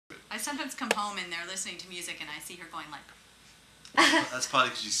sometimes come home and they're listening to music and I see her going like... That's partly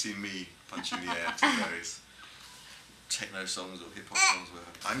because you see me punching the air to various techno songs or hip hop songs.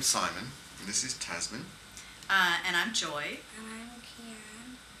 I'm Simon, and this is Tasman. And I'm Joy. And I'm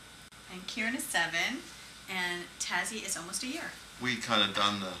Kieran. And Kieran is 7, and Tazzy is almost a year. We kind of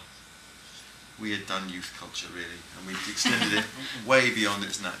we had done youth culture really, and we extended it way beyond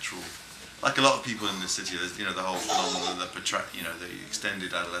its natural. Like a lot of people in the city, there's the whole phenomenon that the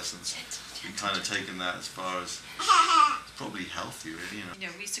extended adolescence. We've kind of taken that as far as it's probably healthy, really.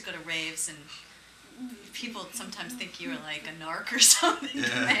 We used to go to raves, and people sometimes think you were like a narc or something.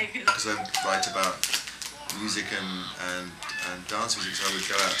 Yeah, because I write about music and dance music, so I would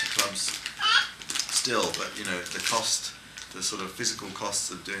go out to clubs still, but the sort of physical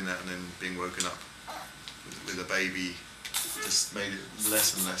costs of doing that and then being woken up with a baby just made it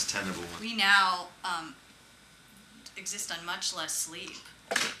less and less tenable. We now exist on much less sleep,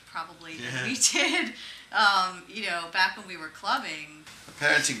 probably, than we did, back when we were clubbing.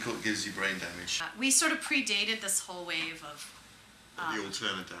 Parenting gives you brain damage. We sort of predated this whole wave of... the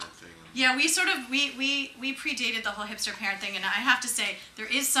alternate dad thing. Yeah, we predated the whole hipster parent thing, and I have to say, there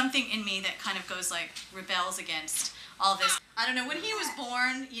is something in me that kind of goes like, rebels against all this. I don't know, when he was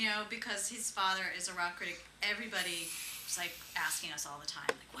born, because his father is a rock critic, everybody was like asking us all the time,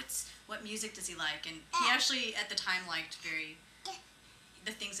 like, what music does he like? And he actually, at the time, liked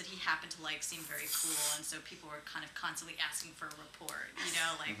the things that he happened to like seemed very cool, and so people were kind of constantly asking for a report,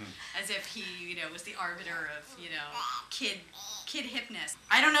 as if he, was the arbiter of, kid hipness.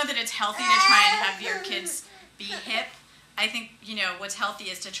 I don't know that it's healthy to try and have your kids be hip. I think, what's healthy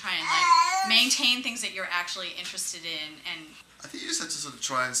is to try and maintain things that you're actually interested in. And I think you just have to sort of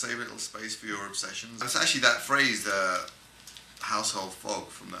try and save a little space for your obsessions. It's actually that phrase, the household fog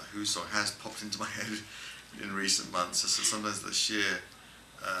from that Who song, has popped into my head in recent months. So sometimes the sheer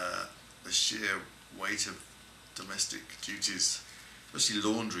weight of domestic duties, especially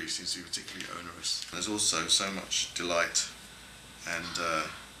laundry, seems to be particularly onerous. There's also so much delight and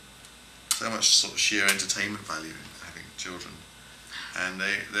so much sort of sheer entertainment value in having children, and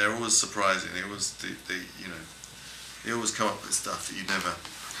they're always surprising. They always they always come up with stuff that you'd never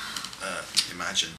imagine.